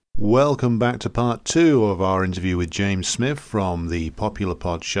welcome back to part 2 of our interview with James Smith from the Popular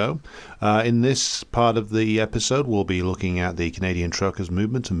Pod Show. In this part of the episode, we'll be looking at the Canadian truckers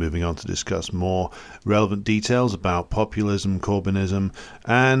movement and moving on to discuss more relevant details about populism, Corbynism,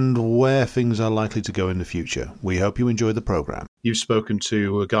 and where things are likely to go in the future. We hope you enjoy the program. You've spoken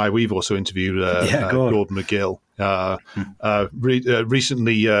to a guy we've also interviewed, Gordon McGill,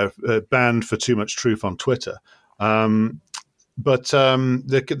 recently banned for too much truth on Twitter. But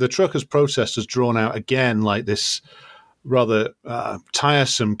the truckers' protest has drawn out again like this rather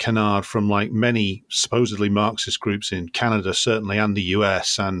tiresome canard from like many supposedly Marxist groups in Canada, certainly, and the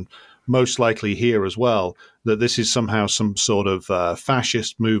US, and most likely here as well, that this is somehow some sort of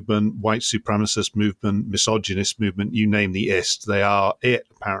fascist movement, white supremacist movement, misogynist movement, you name the ist, they are it,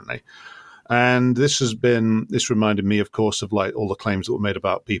 apparently. And this reminded me, of course, of like all the claims that were made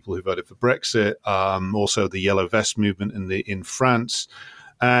about people who voted for Brexit, also the Yellow Vest movement in France,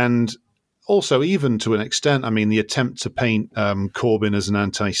 and also even to an extent, I mean, the attempt to paint Corbyn as an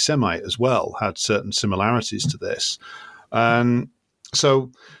anti-Semite as well had certain similarities to this. And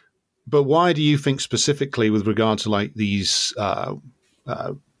so, but why do you think specifically with regard to like these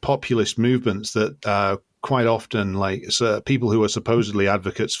populist movements that quite often, like people who are supposedly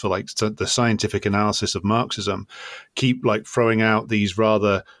advocates for like the scientific analysis of Marxism, keep like throwing out these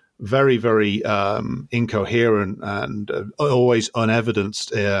rather very, very incoherent and always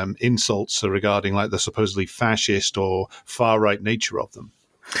unevidenced insults regarding like the supposedly fascist or far right nature of them?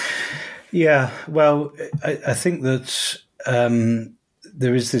 Yeah, well, I think that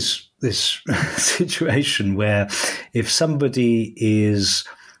there is this situation where if somebody is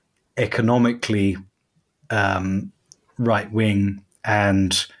economically right-wing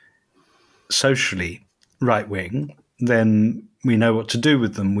and socially right-wing, then we know what to do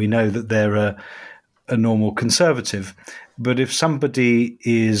with them. We know that they're a normal conservative. But if somebody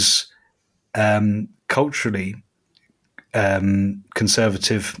is culturally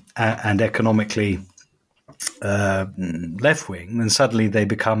conservative and economically left-wing, then suddenly they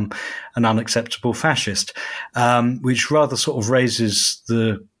become an unacceptable fascist, which rather sort of raises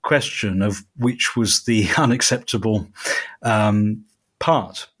the question of which was the unacceptable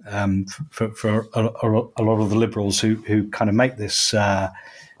part for a lot of the liberals who kind of make this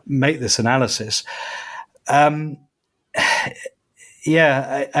analysis. I mean,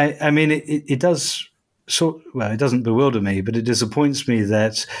 it does it doesn't bewilder me, but it disappoints me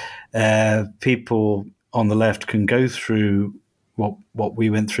that people on the left can go through what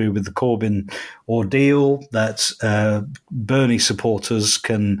we went through with the Corbyn ordeal, that Bernie supporters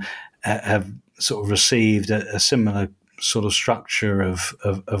can have sort of received a similar sort of structure of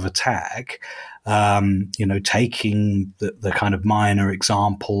attack, taking the kind of minor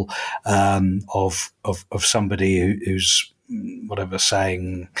example of somebody who's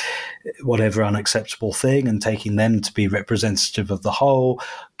saying whatever unacceptable thing and taking them to be representative of the whole,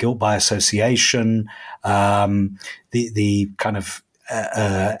 guilt by association, the kind of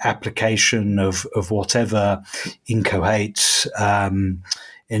application of whatever inchoate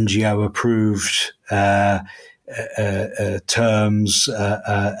NGO approved terms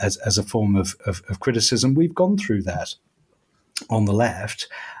as a form of criticism. We've gone through that on the left,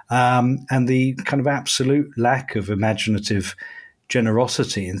 and the kind of absolute lack of imaginative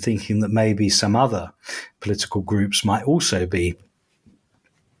generosity in thinking that maybe some other political groups might also be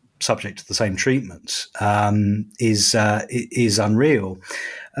subject to the same treatment is unreal.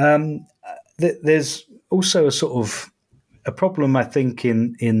 There's also a sort of a problem, I think,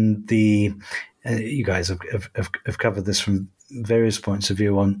 in the you guys have covered this from various points of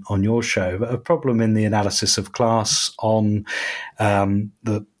view on your show, but a problem in the analysis of class on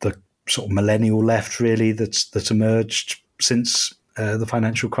the sort of millennial left, really, that's emerged since the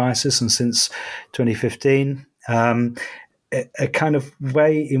financial crisis and since 2015. A kind of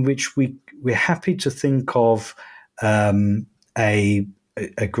way in which we're happy to think of a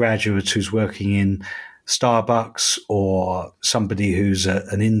graduate who's working in Starbucks or somebody who's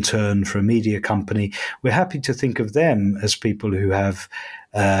an intern for a media company. We're happy to think of them as people who have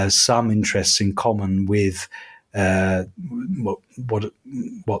some interests in common with what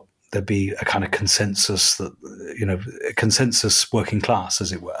there'd be a kind of consensus that, a consensus working class,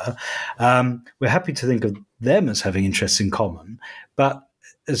 as it were. We're happy to think of them as having interests in common, but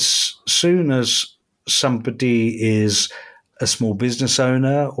as soon as somebody is a small business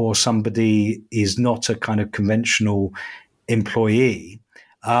owner or somebody is not a kind of conventional employee,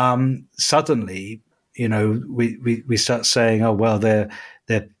 suddenly, we start saying, oh, well, they're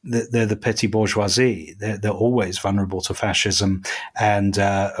the petty bourgeoisie. They're always vulnerable to fascism, and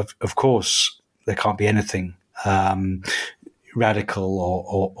of course there can't be anything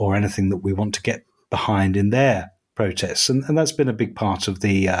radical or anything that we want to get behind in their protests, and that's been a big part of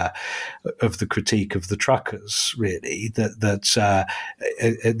the critique of the truckers, really, that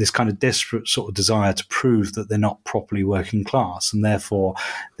this kind of desperate sort of desire to prove that they're not properly working class, and therefore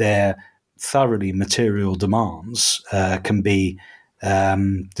their thoroughly material demands can be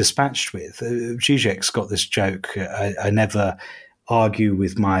dispatched with. Zizek's got this joke: I never argue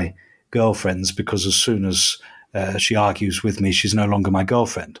with my girlfriends because as soon as she argues with me, she's no longer my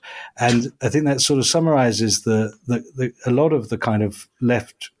girlfriend. And I think that sort of summarizes a lot of the kind of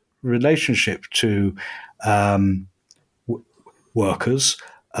left relationship to workers.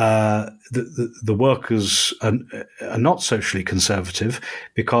 The workers are not socially conservative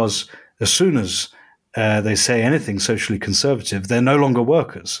because as soon as they say anything socially conservative, they're no longer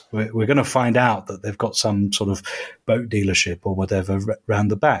workers. We're going to find out that they've got some sort of boat dealership or whatever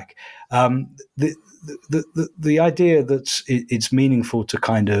round the back. The idea that it's meaningful to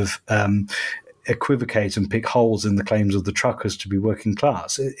kind of equivocate and pick holes in the claims of the truckers to be working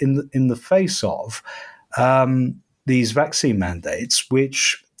class in the face of these vaccine mandates,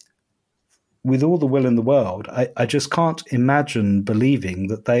 which, with all the will in the world, I just can't imagine believing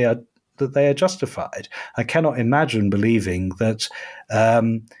that they are justified. I cannot imagine believing that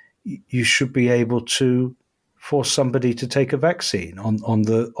you should be able to force somebody to take a vaccine on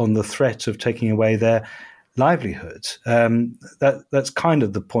the threat of taking away their livelihood. That's kind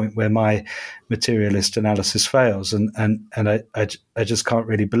of the point where my materialist analysis fails, and I just can't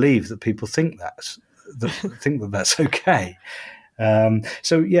really believe that people think that's okay.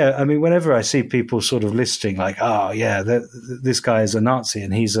 So yeah, I mean, whenever I see people sort of listing like, oh yeah, this guy is a Nazi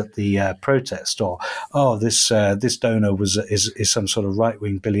and he's at the protest, or oh this donor is some sort of right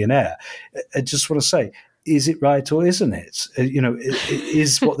wing billionaire, I just want to say, is it right or isn't it?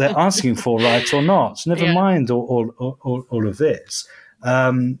 Is what they're asking for right or not? Never mind all of this,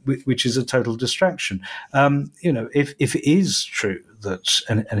 which is a total distraction. If it is true that,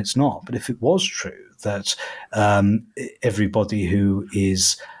 and it's not, but if it was true that everybody who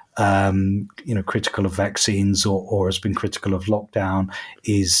is critical of vaccines or has been critical of lockdown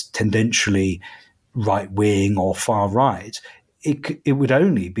is tendentially right wing or far right, it would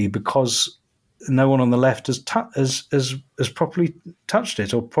only be because no one on the left has properly touched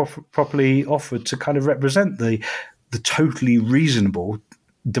it or properly offered to kind of represent the totally reasonable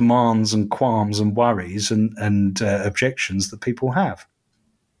demands and qualms and worries and objections that people have.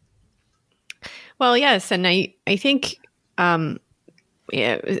 Well, yes, and I think,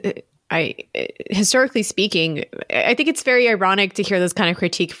 historically speaking, I think it's very ironic to hear this kind of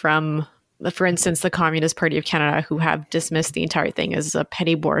critique from, for instance, the Communist Party of Canada, who have dismissed the entire thing as a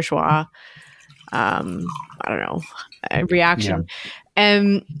petty bourgeois reaction.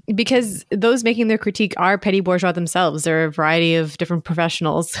 Yeah. Because those making their critique are petty bourgeois themselves. They're a variety of different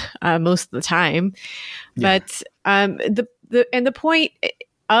professionals most of the time. Yeah. But the point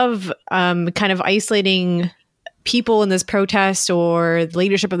of kind of isolating people in this protest or the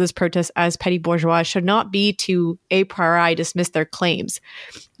leadership of this protest as petty bourgeois should not be to a priori dismiss their claims.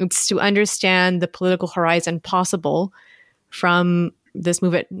 It's to understand the political horizon possible from this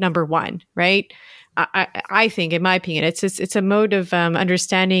movement number one, right? I think, in my opinion, it's a mode of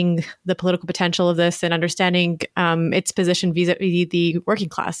understanding the political potential of this and understanding its position vis-a-vis the working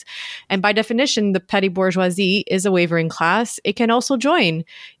class. And by definition, the petty bourgeoisie is a wavering class. It can also join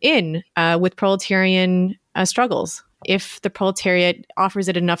in with proletarian struggles if the proletariat offers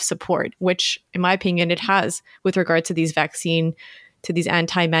it enough support, which, in my opinion, it has with regard to these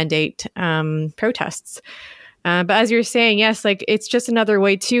anti-mandate protests. But as you're saying, yes, like it's just another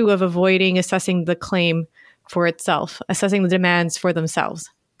way too of avoiding assessing the claim for itself, assessing the demands for themselves.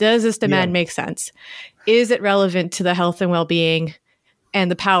 Does this demand make sense? Is it relevant to the health and well-being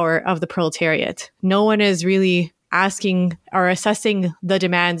and the power of the proletariat? No one is really asking or assessing the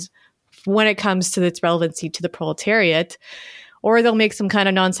demands when it comes to its relevancy to the proletariat, or they'll make some kind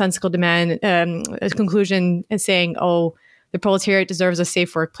of nonsensical demand conclusion and saying, oh, the proletariat deserves a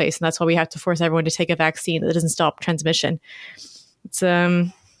safe workplace, and that's why we have to force everyone to take a vaccine that doesn't stop transmission. It's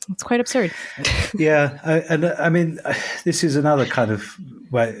quite absurd. Yeah, I mean, this is another kind of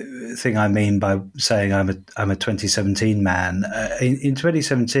thing I mean by saying I'm a 2017 man. In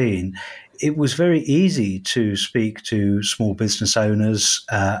 2017, it was very easy to speak to small business owners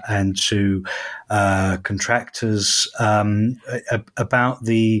and to contractors about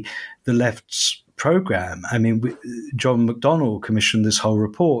the left's program. I mean, John McDonnell commissioned this whole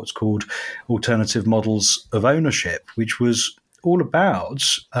report called Alternative Models of Ownership, which was all about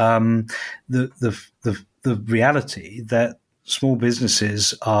the reality that small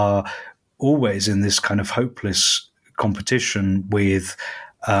businesses are always in this kind of hopeless competition with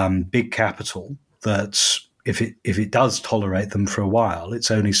big capital that if it does tolerate them for a while,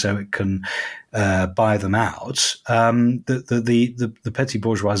 it's only so it can buy them out. The petty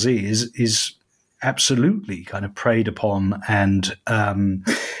bourgeoisie is absolutely kind of preyed upon and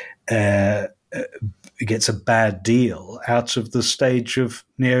gets a bad deal out of the stage of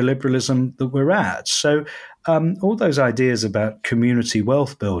neoliberalism that we're at. So all those ideas about community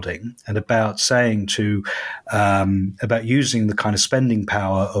wealth building and about saying about using the kind of spending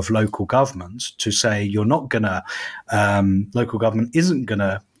power of local government to say you're not going to, local government isn't going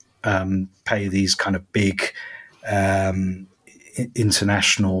to pay these kind of big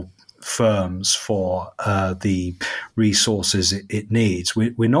international firms for the resources it needs.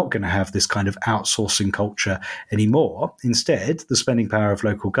 We're not going to have this kind of outsourcing culture anymore. Instead, the spending power of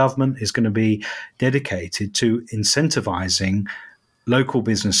local government is going to be dedicated to incentivizing local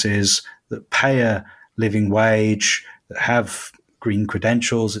businesses that pay a living wage, that have green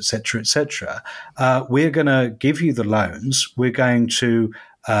credentials, et cetera, we're going to give you the loans. We're going to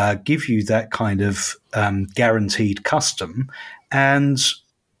give you that kind of guaranteed custom, and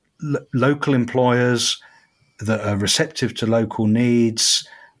local employers that are receptive to local needs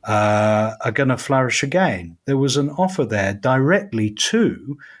are going to flourish again. There was an offer there directly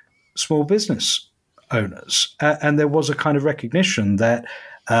to small business owners, and there was a kind of recognition that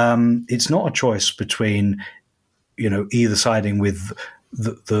it's not a choice between, either siding with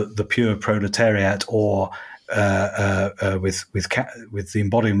the pure proletariat or with the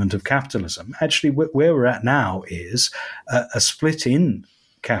embodiment of capitalism. Actually, where we're at now is a split in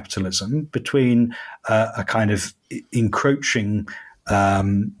capitalism between a kind of encroaching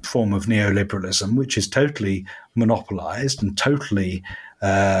form of neoliberalism, which is totally monopolized and totally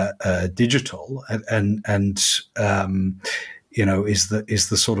digital, and is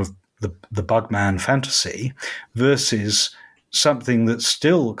the sort of the Bugman fantasy, versus something that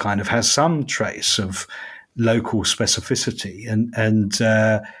still kind of has some trace of local specificity and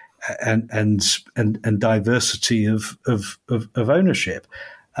diversity of ownership,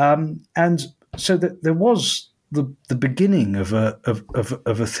 and so that there was the beginning of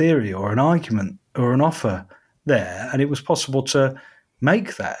a theory or an argument or an offer there, and it was possible to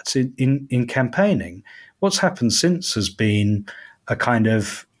make that in campaigning. What's happened since has been a kind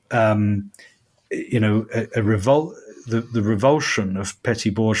of a revolt, the revulsion of petty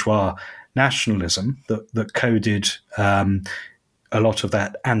bourgeois nationalism that coded a lot of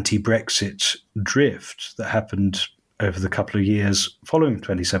that anti-Brexit drift that happened over the couple of years following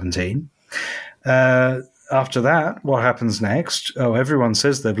 2017. After that, what happens next? Oh, everyone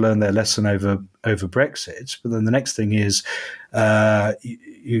says they've learned their lesson over Brexit, but then the next thing is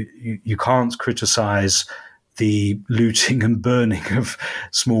you can't criticize the looting and burning of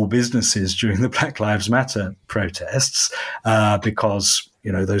small businesses during the Black Lives Matter protests because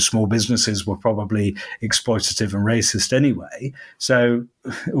those small businesses were probably exploitative and racist anyway. So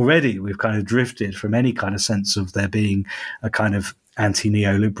already we've kind of drifted from any kind of sense of there being a kind of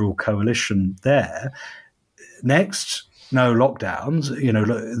anti-neoliberal coalition there. Next, no lockdowns,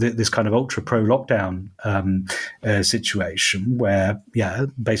 this kind of ultra pro-lockdown situation where,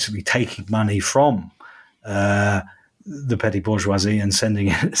 basically taking money from the petty bourgeoisie and sending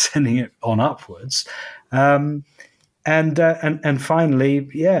it on upwards. And finally,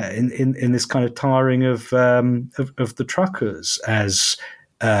 in this kind of tarring of the truckers as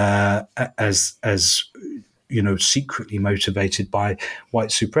secretly motivated by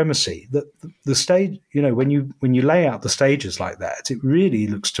white supremacy. The stage, when you lay out the stages like that, it really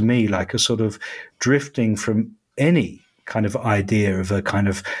looks to me like a sort of drifting from any kind of idea of a kind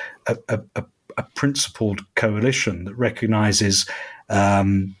of a principled coalition that recognizes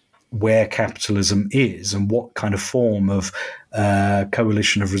where capitalism is and what kind of form of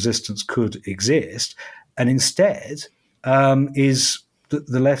coalition of resistance could exist, and instead is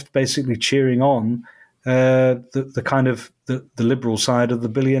the left basically cheering on the kind of the liberal side of the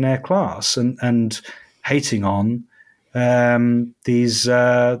billionaire class and hating on these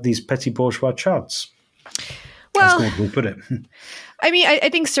petty bourgeois chuds. Well, as we'll put it. I mean, I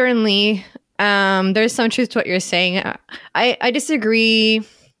think certainly there's some truth to what you're saying. I disagree.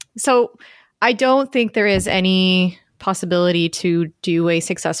 So I don't think there is any possibility to do a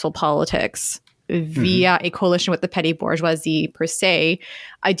successful politics via a coalition with the petty bourgeoisie per se.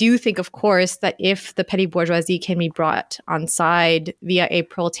 I do think, of course, that if the petty bourgeoisie can be brought on side via a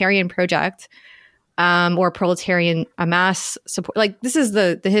proletarian project or proletarian mass support, like this is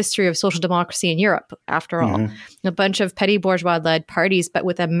the history of social democracy in Europe, after all. A bunch of petty bourgeois-led parties, but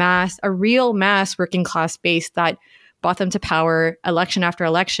with a real mass working class base that brought them to power election after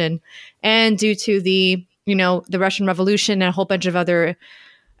election. And due to the the Russian Revolution and a whole bunch of other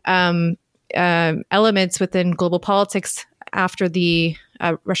elements within global politics after the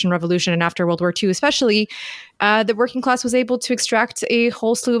Russian Revolution and after World War II, especially, the working class was able to extract a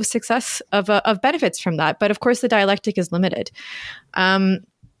whole slew of success of benefits from that. But of course, the dialectic is limited.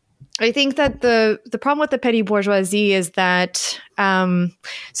 I think that the problem with the petty bourgeoisie is that,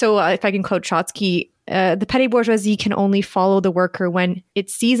 so if I can quote Trotsky, the petty bourgeoisie can only follow the worker when it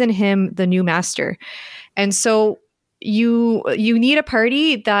sees in him the new master. And so you need a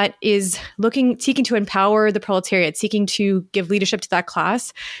party that is seeking to empower the proletariat, seeking to give leadership to that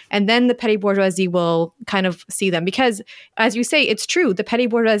class. And then the petty bourgeoisie will kind of see them. Because, as you say, it's true. The petty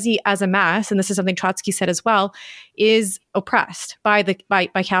bourgeoisie as a mass, and this is something Trotsky said as well, is oppressed by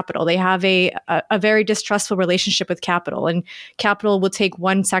capital. They have a very distrustful relationship with capital, and capital will take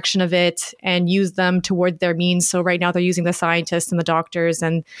one section of it and use them toward their means. So right now they're using the scientists and the doctors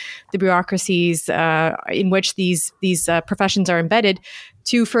and the bureaucracies in which these professions are embedded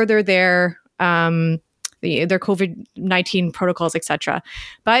to further their COVID-19 protocols, etc.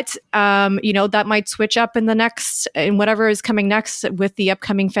 But, that might switch up in whatever is coming next with the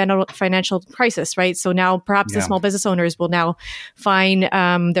upcoming financial crisis, right? So now perhaps the small business owners will now find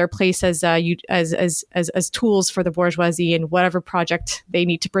their place as tools for the bourgeoisie in whatever project they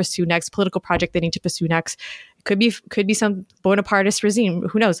need to pursue next, political project they need to pursue next. Could be some Bonapartist regime,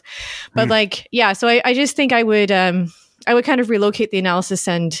 who knows? But so I just think I would kind of relocate the analysis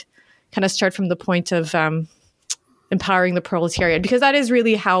and kind of start from the point of empowering the proletariat, because that is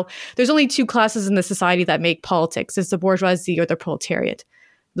really how there's only two classes in the society that make politics. It's the bourgeoisie or the proletariat.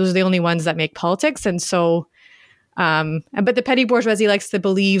 Those are the only ones that make politics. And so, but the petty bourgeoisie likes to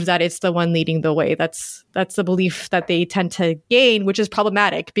believe that it's the one leading the way. That's the belief that they tend to gain, which is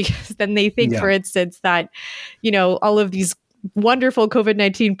problematic, because then they think, for instance, that, all of these wonderful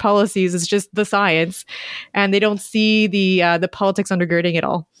COVID-19 policies is just the science, and they don't see the politics undergirding it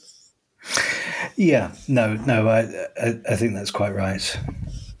all. Yeah, no, I think that's quite right.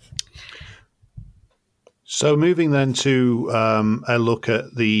 So moving then to a look at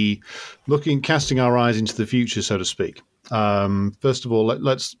casting our eyes into the future, so to speak. First of all,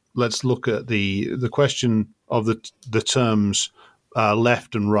 let's look at the question of the terms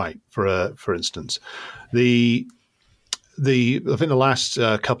left and right, for instance. I think the last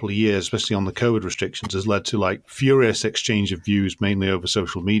couple of years, especially on the COVID restrictions, has led to furious exchange of views, mainly over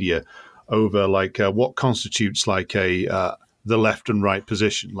social media, over what constitutes the left and right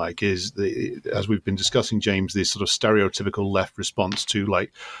position. As we've been discussing, James, this sort of stereotypical left response to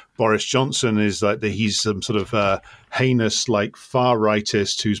Boris Johnson is that he's some sort of heinous far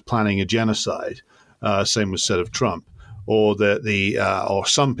rightist who's planning a genocide. Same was said of Trump. Or or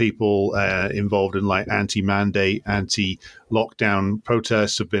some people involved in anti-mandate, anti-lockdown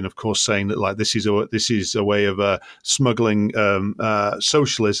protests have been, of course, saying that this is a way of smuggling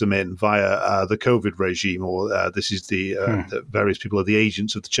socialism in via the COVID regime, or this is the various people are the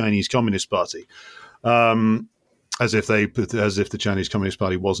agents of the Chinese Communist Party, as if the Chinese Communist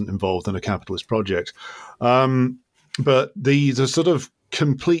Party wasn't involved in a capitalist project. But the sort of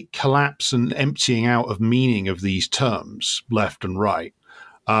complete collapse and emptying out of meaning of these terms, left and right,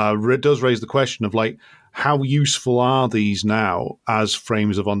 does raise the question of how useful are these now as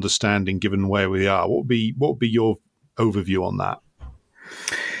frames of understanding, given where we are? What would be your overview on that?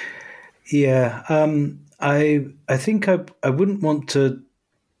 Yeah, I think I wouldn't want to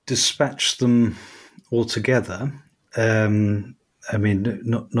dispatch them altogether. I mean,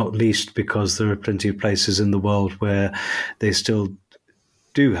 not least because there are plenty of places in the world where they still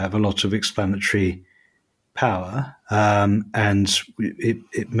do have a lot of explanatory power, and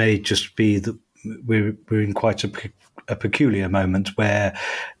it may just be that we're in quite a peculiar moment where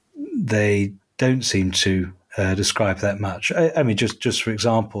they don't seem to describe that much. I mean, just for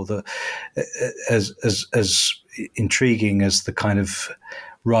example, as intriguing as the kind of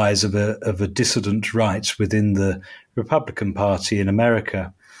rise of a dissident right within the Republican Party in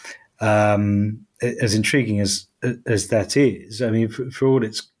America, as intriguing as that is, I mean, for all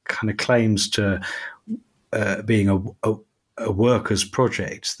its kind of claims to being a workers'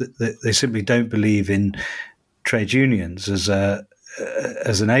 project, that they simply don't believe in trade unions as an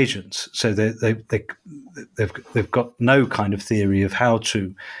agent. So they've got no kind of theory of how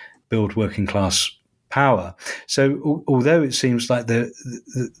to build working class power. So although it seems like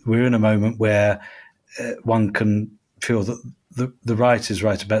we're in a moment where one can feel that the right is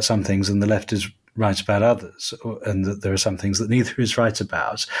right about some things and the left is right about others, and that there are some things that neither is right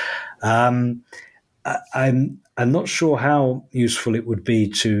about, I'm not sure how useful it would be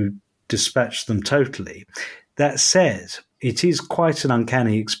to dispatch them totally. That said, it is quite an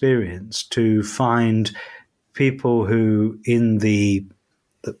uncanny experience to find people who in the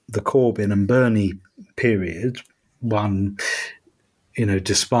Corbyn and Bernie period, one,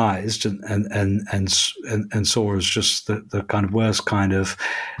 despised and saw as just the kind of worst kind of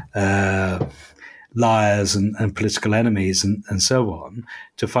liars and political enemies and so on,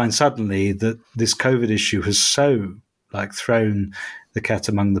 to find suddenly that this COVID issue has so thrown the cat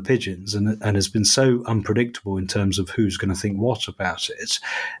among the pigeons and has been so unpredictable in terms of who's going to think what about it,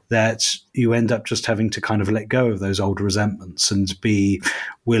 that you end up just having to kind of let go of those old resentments and be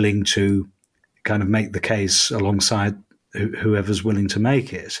willing to kind of make the case alongside whoever's willing to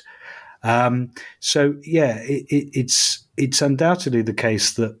make it. It's undoubtedly the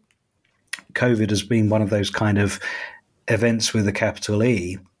case that COVID has been one of those kind of events with a capital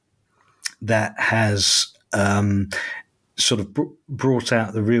E that has sort of brought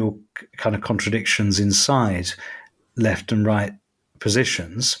out the real kind of contradictions inside left and right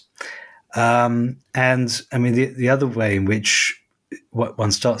positions. And I mean, the other way in which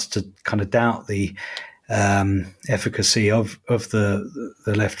one starts to kind of doubt the efficacy of the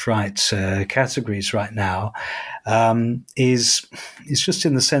left-right categories right now is just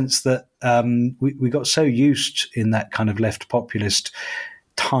in the sense that we got so used in that kind of left populist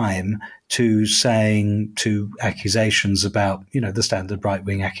time to saying to accusations about, the standard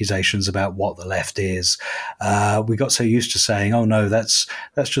right-wing accusations about what the left is. We got so used to saying, oh no, that's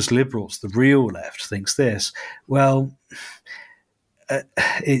just liberals. The real left thinks this. Well,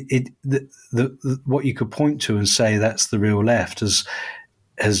 what you could point to and say that's the real left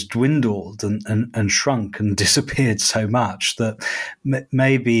has dwindled and shrunk and disappeared so much that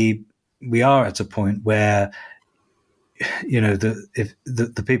maybe we are at a point where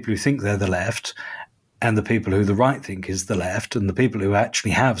the people who think they're the left and the people who the right think is the left and the people who actually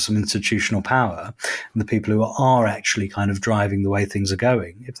have some institutional power and the people who are actually kind of driving the way things are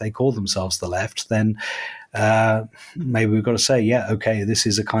going, if they call themselves the left, then maybe we've got to say, yeah, okay, this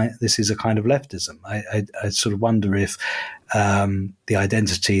is a kind of leftism. I sort of wonder if the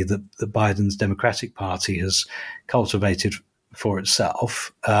identity that Biden's Democratic Party has cultivated for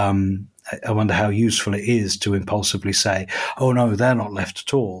itself, I wonder how useful it is to impulsively say, oh no, they're not left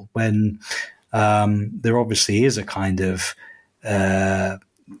at all, when there obviously is a kind of there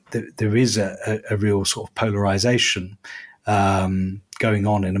is a real sort of polarization going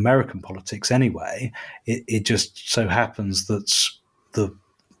on in American politics anyway. It just so happens that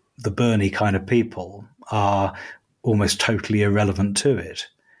the Bernie kind of people are almost totally irrelevant to it.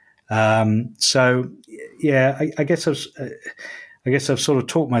 So yeah, I guess I've sort of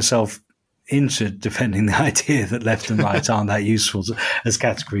talked myself into defending the idea that left and right aren't that useful as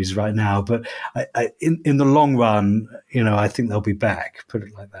categories right now. But in the long run, I think they'll be back, put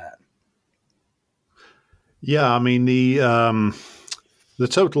it like that. Yeah, I mean, the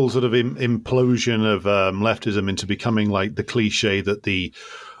total sort of implosion of leftism into becoming like the cliche that the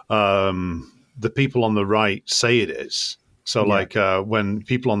people on the right say it is. So when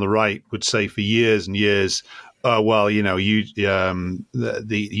people on the right would say for years and years, you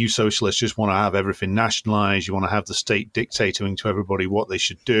socialists just want to have everything nationalized. You want to have the state dictating to everybody what they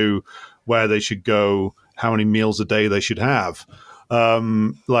should do, where they should go, how many meals a day they should have. As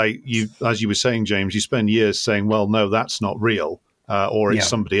you were saying, James, you spend years saying, well, no, that's not real, or it's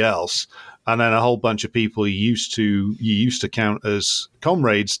somebody else. And then a whole bunch of people you used to count as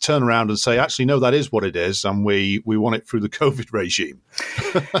comrades turn around and say, actually, no, that is what it is, and we want it through the COVID regime.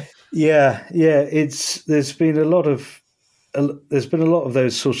 Yeah. There's been a lot of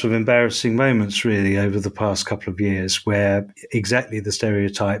those sorts of embarrassing moments really over the past couple of years, where exactly the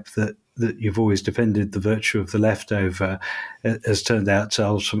stereotype that you've always defended the virtue of the leftover has turned out to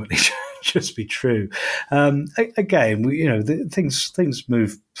ultimately just be true. Again, things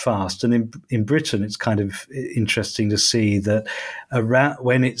move fast, and in Britain, it's kind of interesting to see that around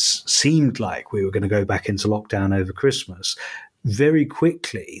when it seemed like we were going to go back into lockdown over Christmas, very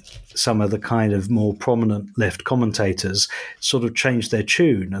quickly, some of the kind of more prominent left commentators sort of changed their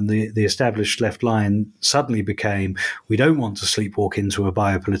tune, and the established left line suddenly became, we don't want to sleepwalk into a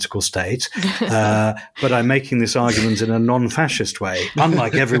biopolitical state, but I'm making this argument in a non-fascist way,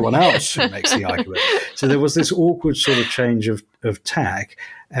 unlike everyone else who makes the argument. So there was this awkward sort of change of tack.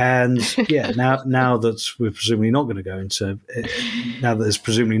 And yeah, now that we're presumably not going to go into, now that there's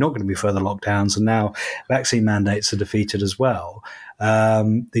presumably not going to be further lockdowns, and now vaccine mandates are defeated as well,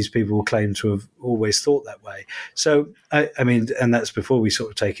 these people will claim to have always thought that way. So, I mean, and that's before we sort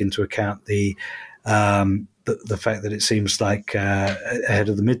of take into account the fact that it seems like ahead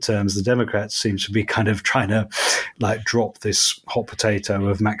of the midterms, the Democrats seem to be kind of trying to drop this hot potato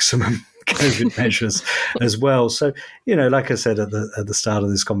of maximum COVID measures as well. So, like I said at the start of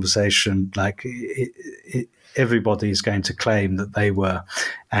this conversation, everybody's going to claim that they were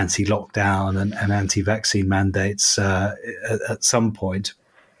anti-lockdown and anti-vaccine mandates at some point.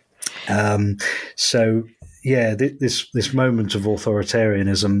 This moment of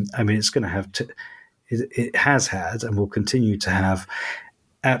authoritarianism, I mean, it's going to have it has had and will continue to have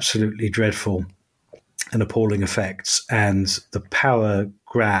absolutely dreadful and appalling effects, and the power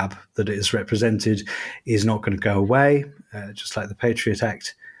grab that it has represented is not going to go away, just like the Patriot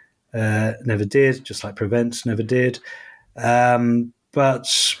Act never did, just like Prevent never did.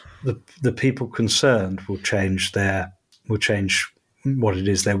 But the people concerned will change what it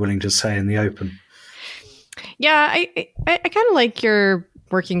is they're willing to say in the open. Yeah, I kind of like your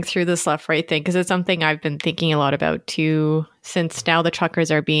working through this left-right thing, because it's something I've been thinking a lot about too, since now the truckers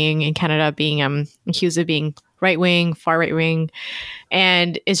are in Canada being accused of being right-wing, far right-wing.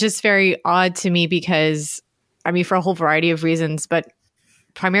 And it's just very odd to me because, I mean, for a whole variety of reasons, but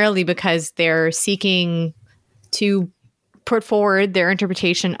primarily because they're seeking to put forward their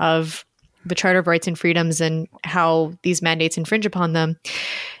interpretation of the Charter of Rights and Freedoms and how these mandates infringe upon them.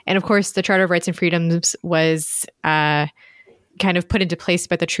 And of course, the Charter of Rights and Freedoms was kind of put into place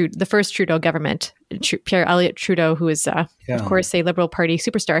by the first Trudeau government, Pierre Elliott Trudeau, who is, of course, a Liberal Party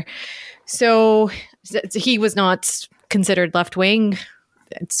superstar. So he was not considered left-wing.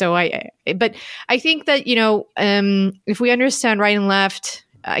 But I think that, if we understand right and left,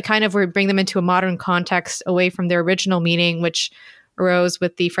 I kind of bring them into a modern context away from their original meaning, which arose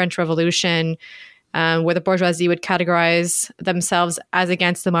with the French Revolution, where the bourgeoisie would categorize themselves as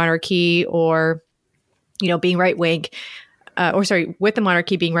against the monarchy or, being right-wing, with the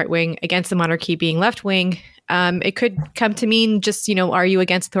monarchy being right-wing, against the monarchy being left-wing. It could come to mean just, are you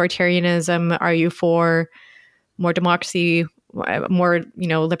against authoritarianism? Are you for more democracy, more,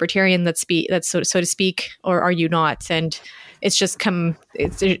 libertarian, that's so to speak, or are you not? And it's just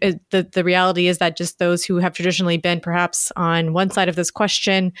the reality is that just those who have traditionally been perhaps on one side of this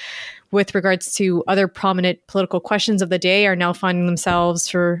question with regards to other prominent political questions of the day are now finding themselves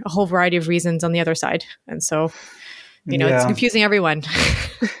for a whole variety of reasons on the other side. And so, it's confusing everyone.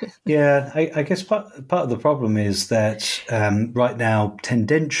 Yeah, I guess part of the problem is that right now,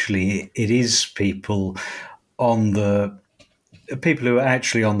 tendentially, it is people who are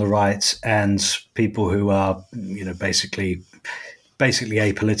actually on the right and people who are, basically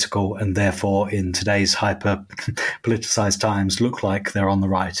apolitical, and therefore in today's hyper politicized times look like they're on the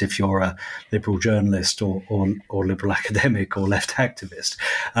right if you're a liberal journalist or liberal academic or left activist.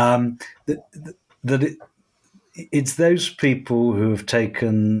 It's those people who have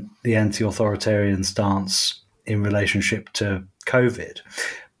taken the anti-authoritarian stance in relationship to COVID.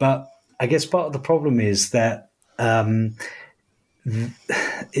 But I guess part of the problem is that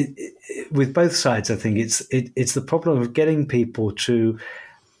with both sides, I think it's the problem of getting people to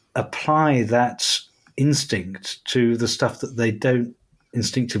apply that instinct to the stuff that they don't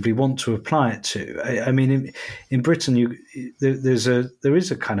instinctively want to apply it to. I mean, in Britain, there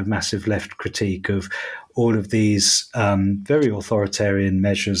is a kind of massive left critique of all of these very authoritarian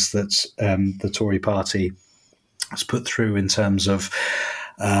measures that the Tory party has put through in terms of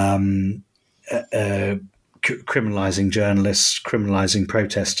criminalising journalists, criminalising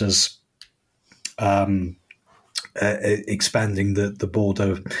protesters, expanding the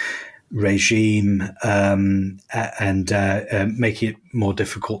border regime, and making it more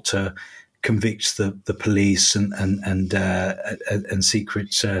difficult to convict the police and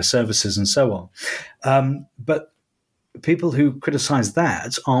secret services and so on. But people who criticise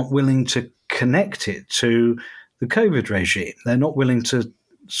that aren't willing to connect it to the COVID regime. They're not willing to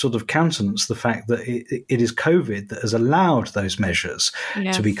sort of countenance the fact that it is COVID that has allowed those measures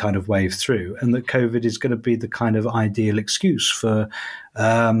to be kind of waved through, and that COVID is going to be the kind of ideal excuse for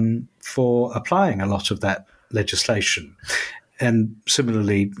applying a lot of that legislation. And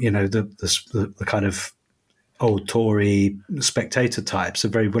similarly, the kind of old Tory spectator types are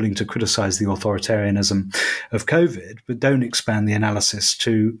very willing to criticise the authoritarianism of COVID, but don't expand the analysis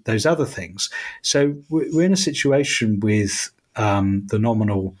to those other things. So we're in a situation with the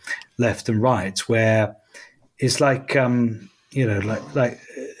nominal left and right where it's like,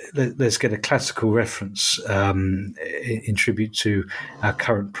 let's get a classical reference in tribute to our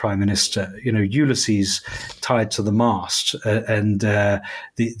current Prime Minister. Ulysses tied to the mast, and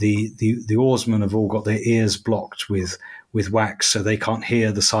the oarsmen have all got their ears blocked with wax, so they can't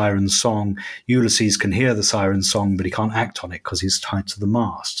hear the siren song. Ulysses can hear the siren song, but he can't act on it because he's tied to the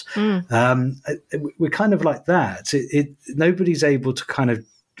mast. We're kind of like that. Nobody's able to kind of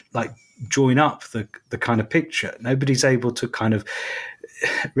like join up the kind of picture. Nobody's able to kind of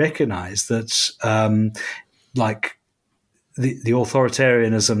recognize that like the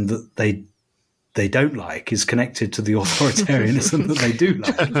authoritarianism that they they don't like is connected to the authoritarianism that they do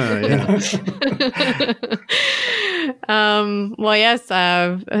like. Well, yes,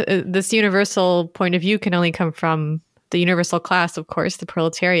 this universal point of view can only come from the universal class, of course, the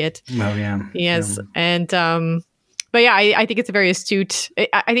proletariat. Oh, yeah. Yes. And, but yeah, I think it's a very astute,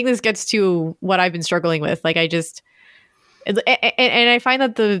 I think this gets to what I've been struggling with. Like, and I find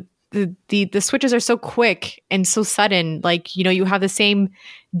that the switches are so quick and so sudden. Like, you have the same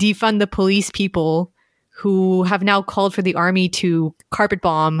defund the police people who have now called for the army to carpet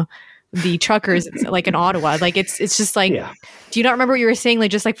bomb the truckers like in Ottawa. Like, it's just like, do you not remember what you were saying like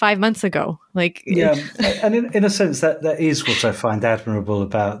just like 5 months ago? Like, and in a sense that is what I find admirable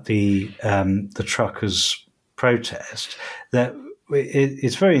about the truckers' protest. That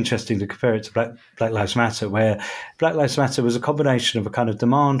it's very interesting to compare it to Black Lives Matter, where Black Lives Matter was a combination of a kind of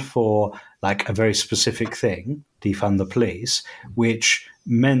demand for like a very specific thing, defund the police, which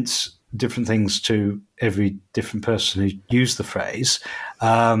meant different things to every different person who used the phrase.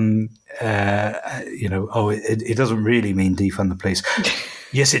 It doesn't really mean defund the police.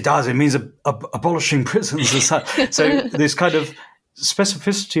 Yes, it does. It means abolishing prisons and such. So this kind of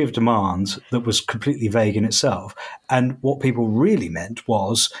specificity of demand that was completely vague in itself. And what people really meant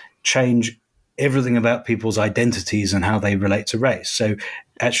was change everything about people's identities and how they relate to race. So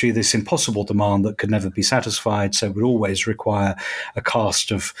actually this impossible demand that could never be satisfied, so would always require a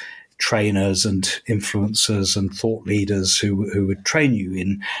cast of trainers and influencers and thought leaders who would train you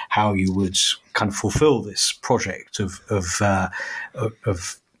in how you would kind of fulfill this project of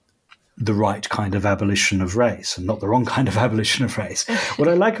the right kind of abolition of race and not the wrong kind of abolition of race. What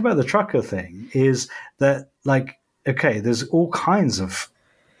I like about the trucker thing is that, like, okay, there's all kinds of,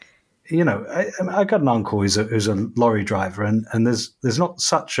 I got an uncle who's a lorry driver, and there's not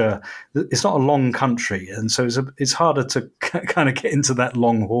it's not a long country, and so it's harder to kind of get into that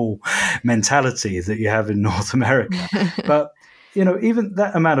long haul mentality that you have in North America. But even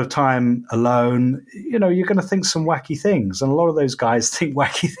that amount of time alone, you're going to think some wacky things, and a lot of those guys think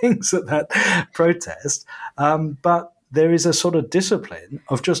wacky things at that protest. But there is a sort of discipline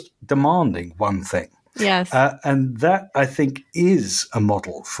of just demanding one thing. Yes. And that, I think, is a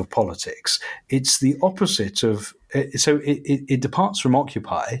model for politics. It's the opposite of so it departs from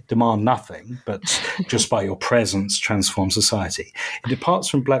Occupy, demand nothing, but just by your presence transform society. It departs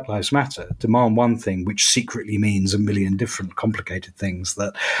from Black Lives Matter, demand one thing, which secretly means a million different complicated things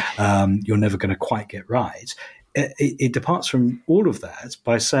that you're never going to quite get right. It departs from all of that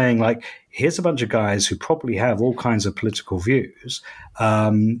by saying, like, here's a bunch of guys who probably have all kinds of political views,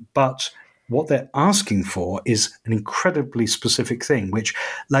 but what they're asking for is an incredibly specific thing, which,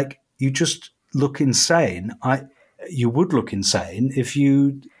 like, you just look insane. You would look insane if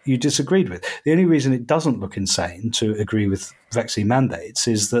you disagreed with. The only reason it doesn't look insane to agree with vaccine mandates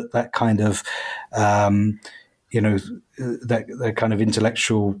is that kind of, that kind of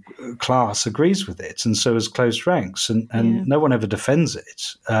intellectual class agrees with it, and so has closed ranks, and no one ever defends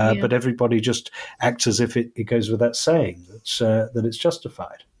it. But everybody just acts as if it goes without saying that it's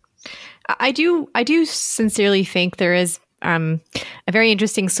justified. I do sincerely think there is a very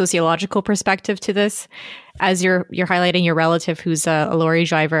interesting sociological perspective to this, as you're highlighting your relative who's a lorry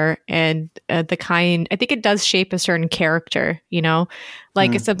driver, and I think it does shape a certain character.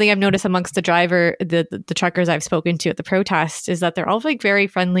 It's something I've noticed amongst the truckers I've spoken to at the protest is that they're all like very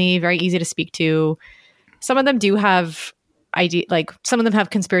friendly, very easy to speak to. Some of them do have some of them have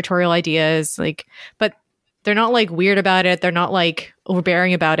conspiratorial ideas, but they're not like weird about it. They're not like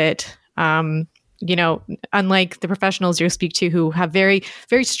overbearing about it. Unlike the professionals you'll speak to who have very,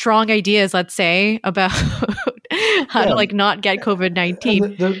 very strong ideas, let's say, about how to not get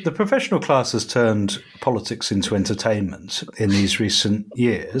COVID-19. The professional class has turned politics into entertainment in these recent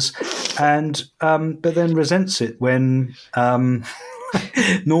years, and but then resents it when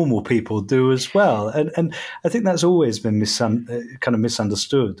normal people do as well. And I think that's always been kind of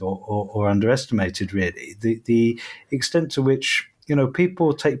misunderstood or underestimated, really. The extent to which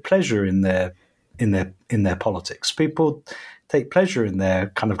people take pleasure in their politics. People take pleasure in their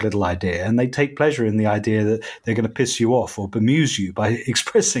kind of little idea, and they take pleasure in the idea that they're going to piss you off or bemuse you by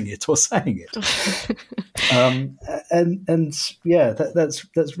expressing it or saying it.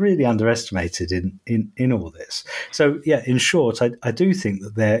 That's really underestimated in all this. So in short, I do think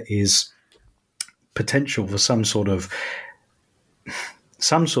that there is potential for some sort of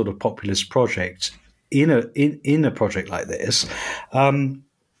populist project in a project like this.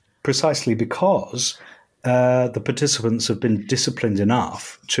 Precisely because the participants have been disciplined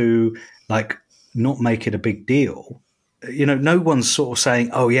enough to not make it a big deal no one's sort of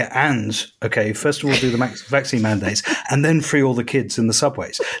saying, oh, yeah, and, okay, first of all, do the vaccine mandates and then free all the kids in the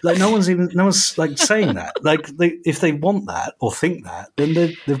subways. Like, no one's like saying that. Like, if they want that or think that, then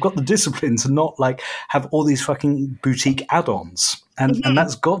they've got the discipline to not, like, have all these fucking boutique add-ons. And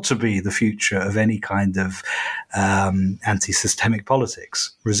that's got to be the future of any kind of anti-systemic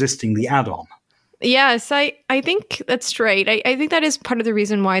politics, resisting the add-on. Yes, I think that's right. I think that is part of the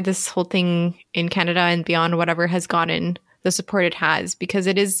reason why this whole thing in Canada and beyond, whatever, has gotten the support it has, because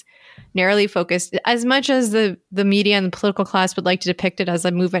it is narrowly focused. As much as the media and the political class would like to depict it as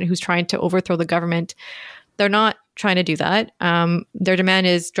a movement who's trying to overthrow the government, they're not trying to do that. Their demand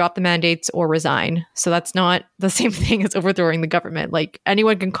is drop the mandates or resign. So that's not the same thing as overthrowing the government. Like,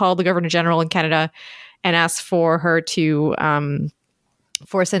 anyone can call the Governor General in Canada and ask for her to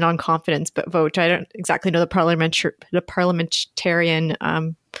force a non-confidence vote. I don't exactly know the parliamentarian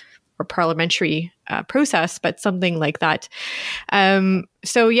or parliamentary process, but something like that.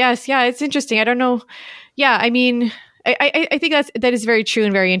 So yes, it's interesting. I don't know. Yeah, I mean, I think that is very true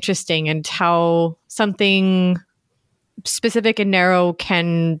and very interesting, and how something specific and narrow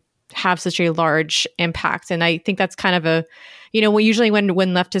can have such a large impact. And I think that's kind of a, usually when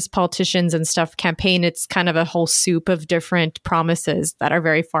leftist politicians and stuff campaign, it's kind of a whole soup of different promises that are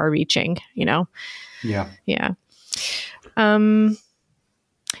very far reaching, Yeah.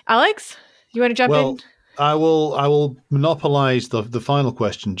 Alex, you want to jump in? I will monopolize the final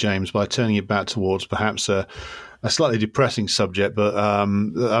question, James, by turning it back towards perhaps a slightly depressing subject, but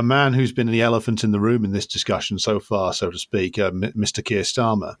a man who's been the elephant in the room in this discussion so far, so to speak, Mr. Keir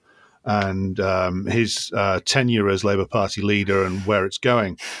Starmer, and his tenure as Labour Party leader and where it's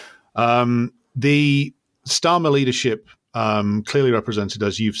going. The Starmer leadership clearly represented,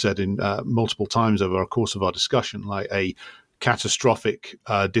 as you've said in multiple times over the course of our discussion, like a catastrophic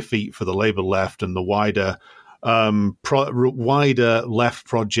defeat for the Labour left and the wider left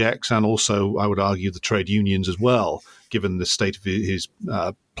projects, and also, I would argue, the trade unions as well, given the state of his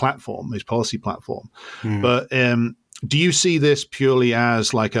platform, his policy platform. But do you see this purely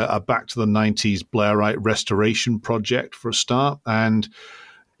as like a back to the 90s Blairite restoration project for a start? And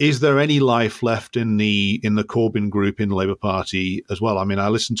is there any life left in the Corbyn group in the Labour Party as well? I mean, I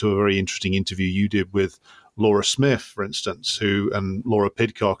listened to a very interesting interview you did with Laura Smith, for instance, and Laura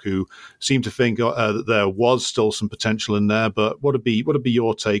Pidcock, who seemed to think that there was still some potential in there. But what would be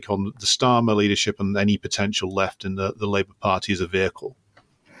your take on the Starmer leadership and any potential left in the Labour Party as a vehicle?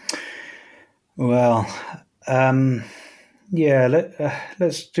 Well, let's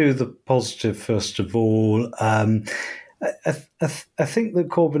do the positive first of all. I think that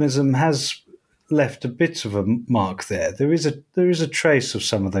Corbynism has left a bit of a mark there. There is a trace of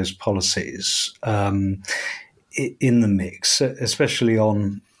some of those policies in the mix, especially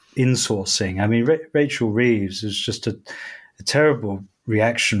on insourcing. I mean, Rachel Reeves is just a terrible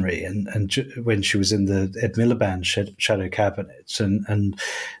reactionary, and when she was in the Ed Miliband shadow cabinet, and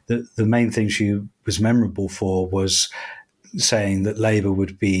the main thing she was memorable for was saying that Labour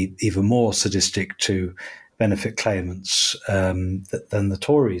would be even more sadistic to benefit claimants than the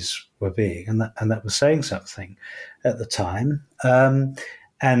Tories were being, and that was saying something at the time.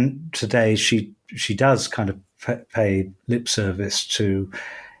 And today she does kind of pay lip service to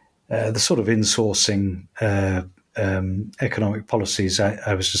the sort of insourcing economic policies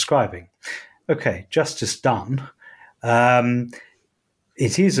I was describing. Okay, justice done.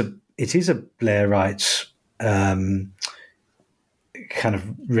 It is a Blairite kind of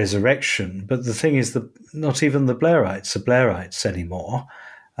resurrection, but the thing is that not even the Blairites are Blairites anymore.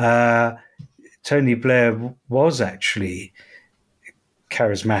 Tony Blair was actually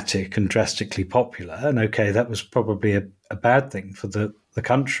charismatic and drastically popular, and okay, that was probably a bad thing for the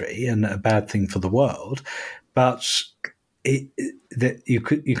country and a bad thing for the world, but that you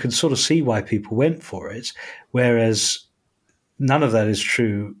could sort of see why people went for it, whereas none of that is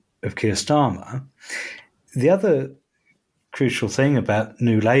true of Keir Starmer. The other crucial thing about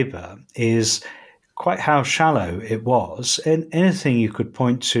New Labour is quite how shallow it was, and anything you could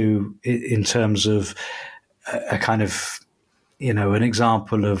point to in terms of a kind of, an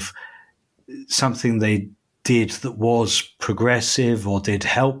example of something they did that was progressive or did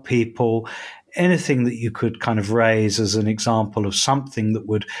help people, anything that you could kind of raise as an example of something that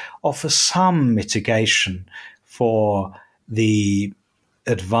would offer some mitigation for the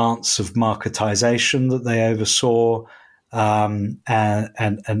advance of marketization that they oversaw, and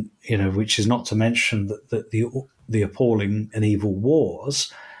which is not to mention that the appalling and evil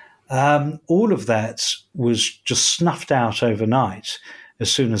wars. All of that was just snuffed out overnight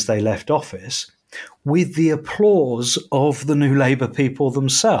as soon as they left office, with the applause of the New Labour people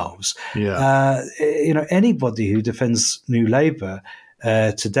themselves. Yeah. Anybody who defends New Labour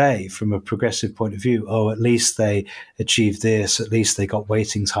today from a progressive point of view, at least they achieved this, at least they got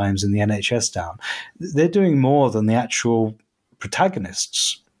waiting times in the NHS down. They're doing more than the actual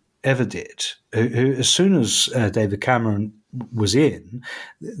protagonists ever did. Who as soon as David Cameron was in,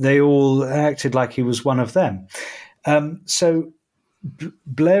 they all acted like he was one of them. So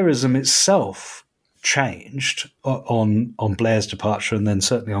Blairism itself changed on Blair's departure, and then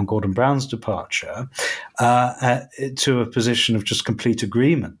certainly on Gordon Brown's departure, to a position of just complete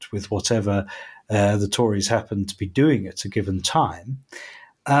agreement with whatever the Tories happened to be doing at a given time.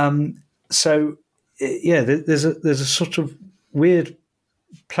 There's a sort of weird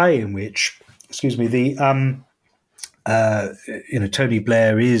play in which, Tony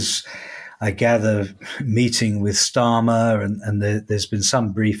Blair is, I gather, meeting with Starmer, and there's been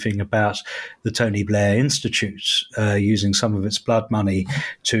some briefing about the Tony Blair Institute using some of its blood money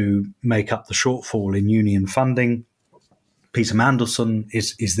to make up the shortfall in union funding. Peter Mandelson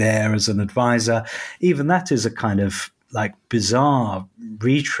is there as an advisor. Even that is a kind of like bizarre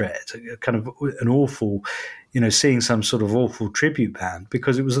retread, kind of an awful, seeing some sort of awful tribute band,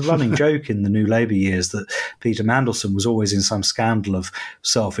 because it was a running joke in the New Labour years that Peter Mandelson was always in some scandal of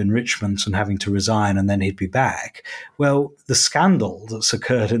self-enrichment and having to resign and then he'd be back. Well, the scandal that's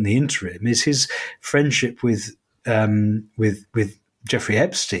occurred in the interim is his friendship with Jeffrey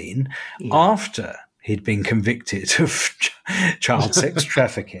Epstein after he'd been convicted of child sex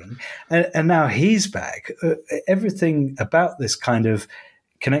trafficking, and now he's back. Everything about this kind of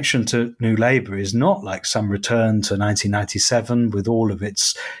connection to New Labour is not like some return to 1997 with all of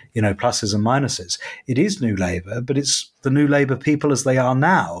its, pluses and minuses. It is New Labour, but it's the New Labour people as they are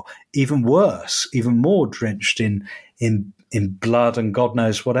now, even worse, even more drenched in blood and God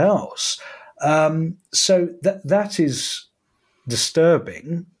knows what else. So that is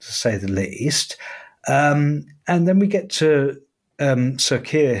disturbing, to say the least. And then we get to Sir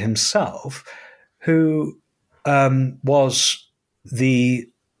Keir himself, who was the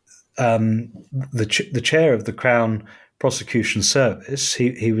chair of the Crown Prosecution Service.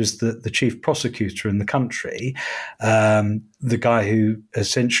 He was the chief prosecutor in the country, the guy who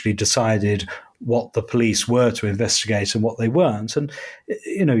essentially decided what the police were to investigate and what they weren't. And,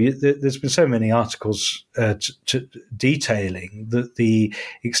 there's been so many articles detailing the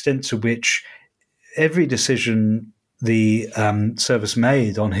extent to which every decision the service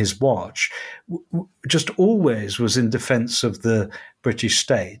made on his watch just always was in defence of the British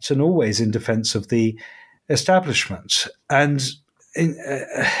state and always in defence of the establishment. And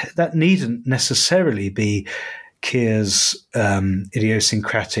that needn't necessarily be Keir's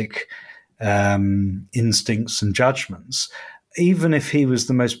idiosyncratic instincts and judgments. Even if he was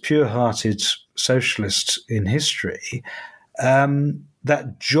the most pure-hearted socialist in history,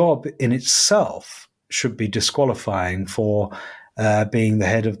 that job in itself should be disqualifying for being the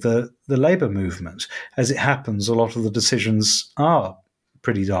head of the Labour movement. As it happens, a lot of the decisions are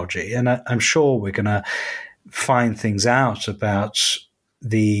pretty dodgy, and I'm sure we're going to find things out about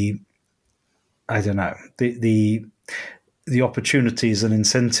the opportunities and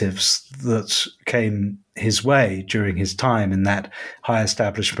incentives that came his way during his time in that high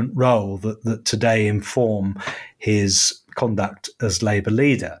establishment role that today inform his conduct as Labour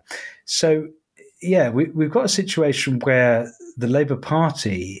leader. So, we've got a situation where the Labour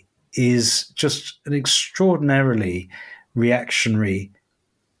Party is just an extraordinarily reactionary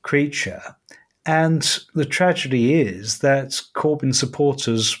creature. And the tragedy is that Corbyn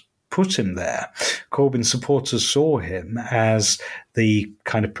supporters put him there. Corbyn supporters saw him as the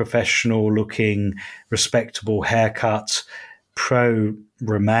kind of professional-looking, respectable haircut,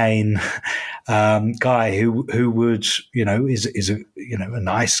 pro-Remain guy who would is a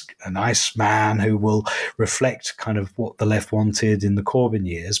nice man who will reflect kind of what the left wanted in the Corbyn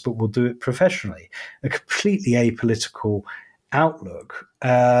years, but will do it professionally. A completely apolitical outlook,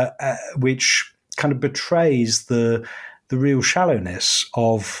 which kind of betrays the real shallowness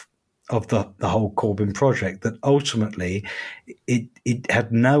of the whole Corbyn project, that ultimately it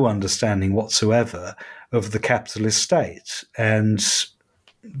had no understanding whatsoever of the capitalist state and,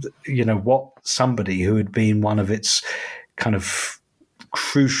 what somebody who had been one of its kind of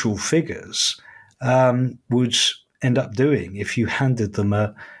crucial figures would end up doing if you handed them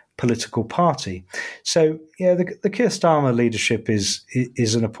a political party. So, the Keir Starmer leadership is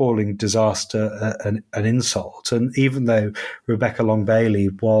an appalling disaster, an insult. And even though Rebecca Long Bailey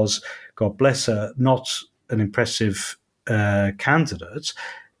was, God bless her, not an impressive candidate,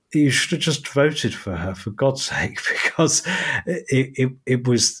 you should have just voted for her, for God's sake, because it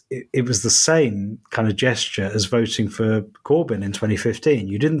was the same kind of gesture as voting for Corbyn in 2015.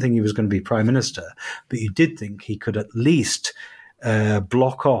 You didn't think he was going to be Prime Minister, but you did think he could at least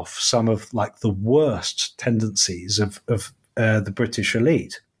block off some of like the worst tendencies of the British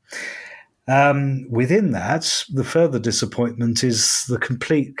elite. Within that, the further disappointment is the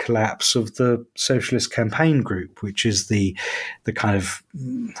complete collapse of the Socialist Campaign Group, which is the kind of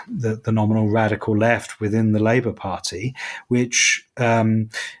the nominal radical left within the Labour Party, which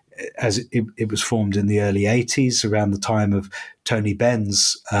as it was formed in the early 80s around the time of Tony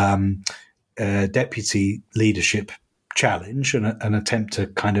Benn's deputy leadership challenge and an attempt to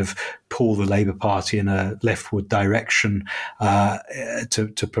kind of pull the Labour Party in a leftward direction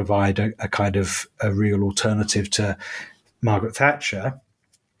to provide a kind of a real alternative to Margaret Thatcher.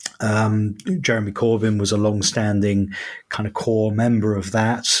 Jeremy Corbyn was a long-standing kind of core member of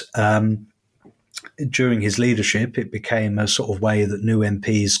that. During his leadership, it became a sort of way that new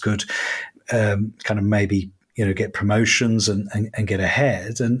MPs could kind of maybe get promotions and get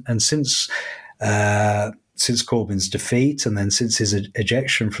ahead. And since Corbyn's defeat and then since his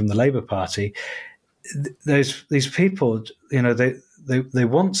ejection from the Labour Party, these people, they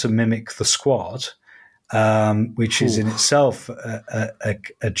want to mimic the Squad, which is in itself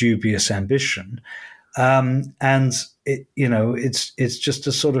a dubious ambition, and it's just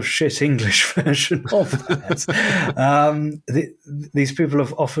a sort of shit English version of that. These people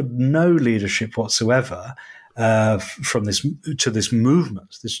have offered no leadership whatsoever from this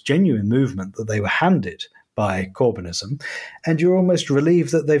movement, this genuine movement that they were handed by Corbynism, and you're almost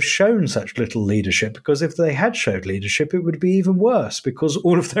relieved that they've shown such little leadership, because if they had showed leadership, it would be even worse, because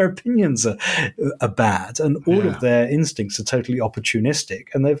all of their opinions are bad and all of their instincts are totally opportunistic,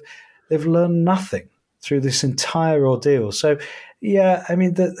 and they've learned nothing through this entire ordeal. So, yeah, I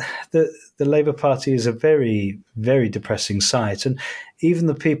mean, the Labour Party is a very, very depressing sight, and even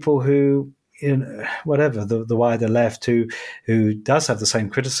the people who, whatever, the wider left who does have the same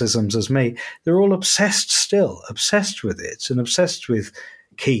criticisms as me, they're all obsessed with it, and obsessed with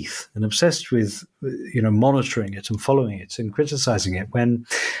Keith, and obsessed with monitoring it and following it and criticising it, when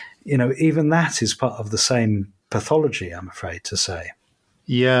even that is part of the same pathology, I'm afraid to say.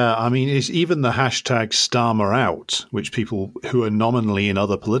 Yeah, I mean, it's even the hashtag Starmer out, which people who are nominally in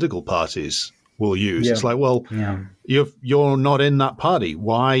other political parties will use. Yeah. It's like, well, you're not in that party.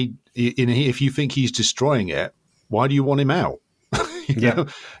 Why? If you think he's destroying it, why do you want him out?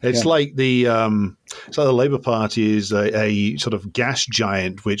 It's like the Labour Party is a sort of gas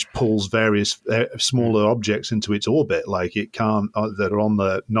giant which pulls various smaller objects into its orbit. Like it can't that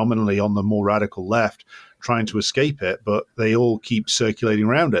are nominally on the more radical left, trying to escape it, but they all keep circulating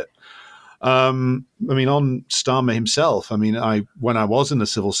around it. I mean, on Starmer himself, I mean, when I was in the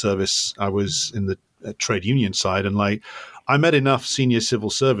civil service, I was in the trade union side, and I met enough senior civil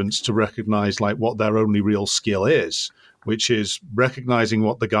servants to recognize what their only real skill is, which is recognizing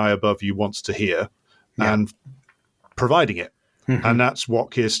what the guy above you wants to hear and providing it. Mm-hmm. And that's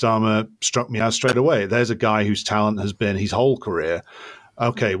what Keir Starmer struck me as straight away. There's a guy whose talent has been his whole career.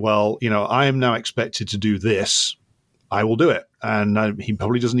 Okay, well, I am now expected to do this. I will do it. And he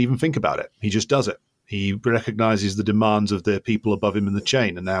probably doesn't even think about it. He just does it. He recognizes the demands of the people above him in the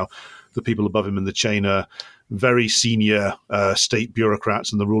chain. And now the people above him in the chain are very senior state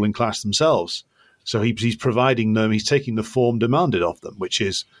bureaucrats and the ruling class themselves. So he's providing them, he's taking the form demanded of them, which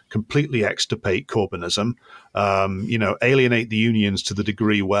is completely extirpate Corbynism, alienate the unions to the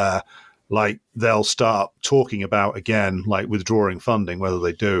degree where they'll start talking about, again, withdrawing funding. Whether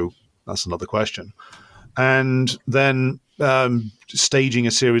they do, that's another question. And then staging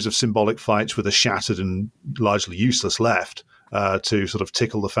a series of symbolic fights with a shattered and largely useless left to sort of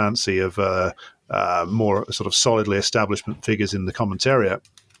tickle the fancy of more sort of solidly establishment figures in the commentariat,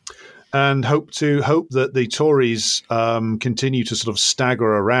 and hope that the Tories continue to sort of stagger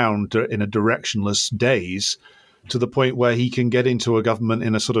around in a directionless daze to the point where he can get into a government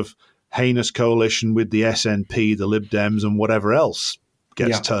in a sort of heinous coalition with the SNP, the Lib Dems, and whatever else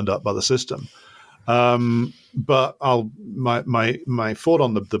gets turned up by the system. But my thought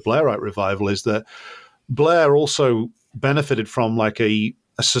on the Blairite revival is that Blair also benefited from a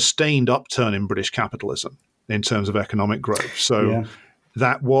sustained upturn in British capitalism in terms of economic growth. So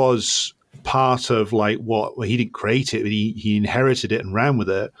that was part of what he didn't create it, but he inherited it and ran with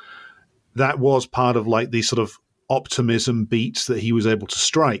it. That was part of the sort of optimism beats that he was able to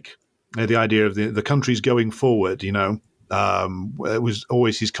strike. The idea of the country's going forward, it was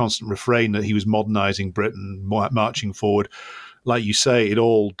always his constant refrain that he was modernizing Britain, marching forward. Like you say, it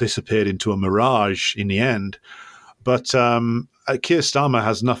all disappeared into a mirage in the end. But Keir Starmer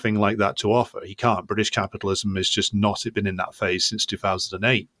has nothing like that to offer. He can't. British capitalism has just not been in that phase since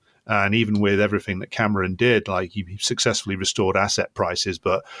 2008. And even with everything that Cameron did, like he successfully restored asset prices,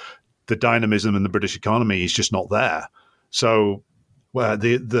 but the dynamism in the British economy is just not there. So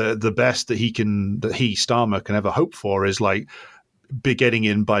the best that Starmer can ever hope for is like be getting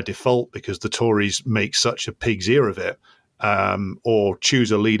in by default because the Tories make such a pig's ear of it, or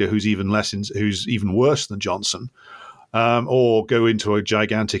choose a leader who's even worse than Johnson, or go into a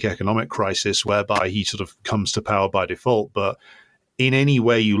gigantic economic crisis whereby he sort of comes to power by default. But in any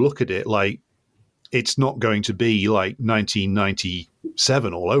way you look at it, like it's not going to be like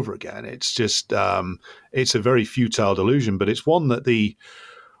 1997 all over again. It's just it's a very futile delusion, but it's one that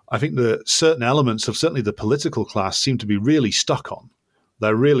I think the certain elements of certainly the political class seem to be really stuck on.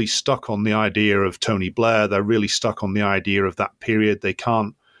 They're really stuck on the idea of Tony Blair. They're really stuck on the idea of that period. They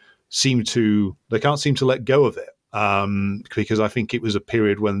can't seem to let go of it, because I think it was a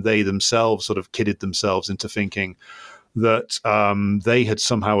period when they themselves sort of kidded themselves into thinking that they had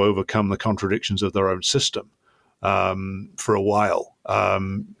somehow overcome the contradictions of their own system for a while,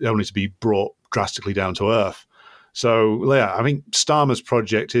 only to be brought drastically down to earth. So, yeah, I think Starmer's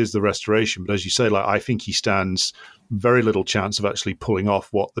project is the restoration, but as you say, like I think he stands very little chance of actually pulling off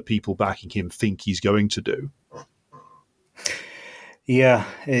what the people backing him think he's going to do. Yeah,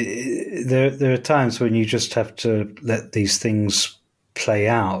 there are times when you just have to let these things play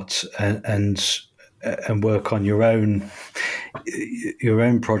out and work on your own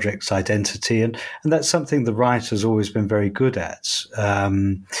project's identity, and that's something the right has always been very good at.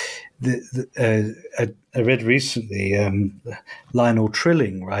 I read recently Lionel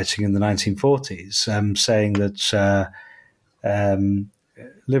Trilling writing in the 1940s, saying that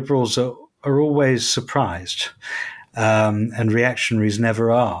liberals are always surprised, and reactionaries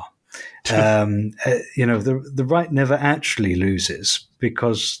never are. The right never actually loses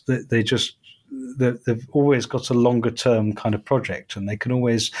because they've always got a longer term kind of project, and they can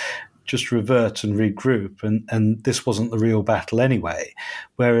always just revert and regroup, and this wasn't the real battle anyway.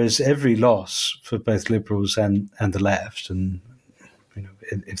 Whereas every loss for both liberals and the left, and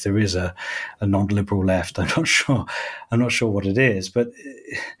if there is a non-liberal left, I'm not sure what it is, but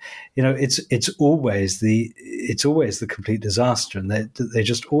it's always the complete disaster, and they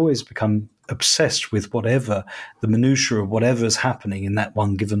just always become obsessed with whatever the minutiae of whatever's happening in that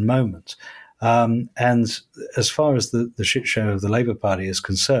one given moment. And as far as the shit show of the Labour Party is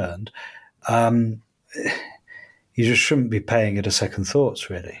concerned, you just shouldn't be paying it a second thoughts,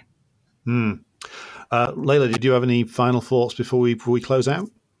 really. Layla, did you have any final thoughts before we close out?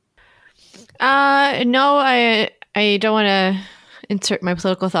 No, I don't want to insert my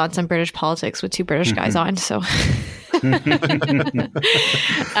political thoughts on British politics with two British guys on, so... But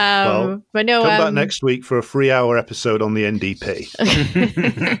no, come back next week for a 3-hour episode on the NDP.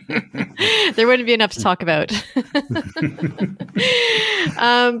 There wouldn't be enough to talk about.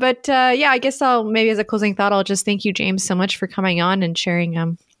 I guess maybe as a closing thought, I'll just thank you, James, so much for coming on and sharing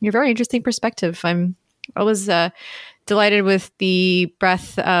your very interesting perspective. I'm always delighted with the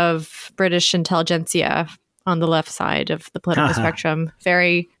breadth of British intelligentsia on the left side of the political spectrum.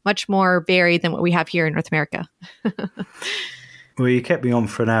 Very much more varied than what we have here in North America. Well, you kept me on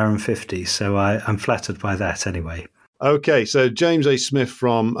for 1 hour and 50, so I'm flattered by that anyway. Okay, so James A. Smith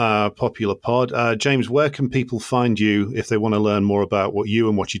from Popular Pod. James, where can people find you if they want to learn more about what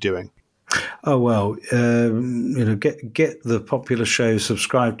you're doing? Oh, well, get the Popular Show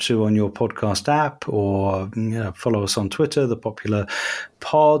subscribed to on your podcast app, or follow us on Twitter, the Popular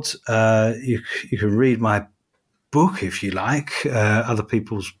Pod. You can read my book, if you like, Other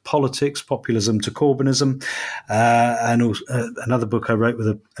People's Politics, Populism to Corbynism, and also, another book I wrote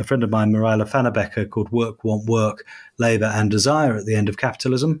with a friend of mine, Mariella Fannebecker, called Work, Want Work, Labour and Desire at the End of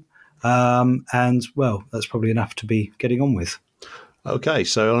Capitalism. And, well, that's probably enough to be getting on with. Okay,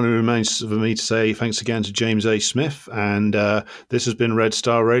 so it only remains for me to say thanks again to James A. Smith, and this has been Red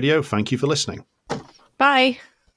Star Radio. Thank you for listening. Bye.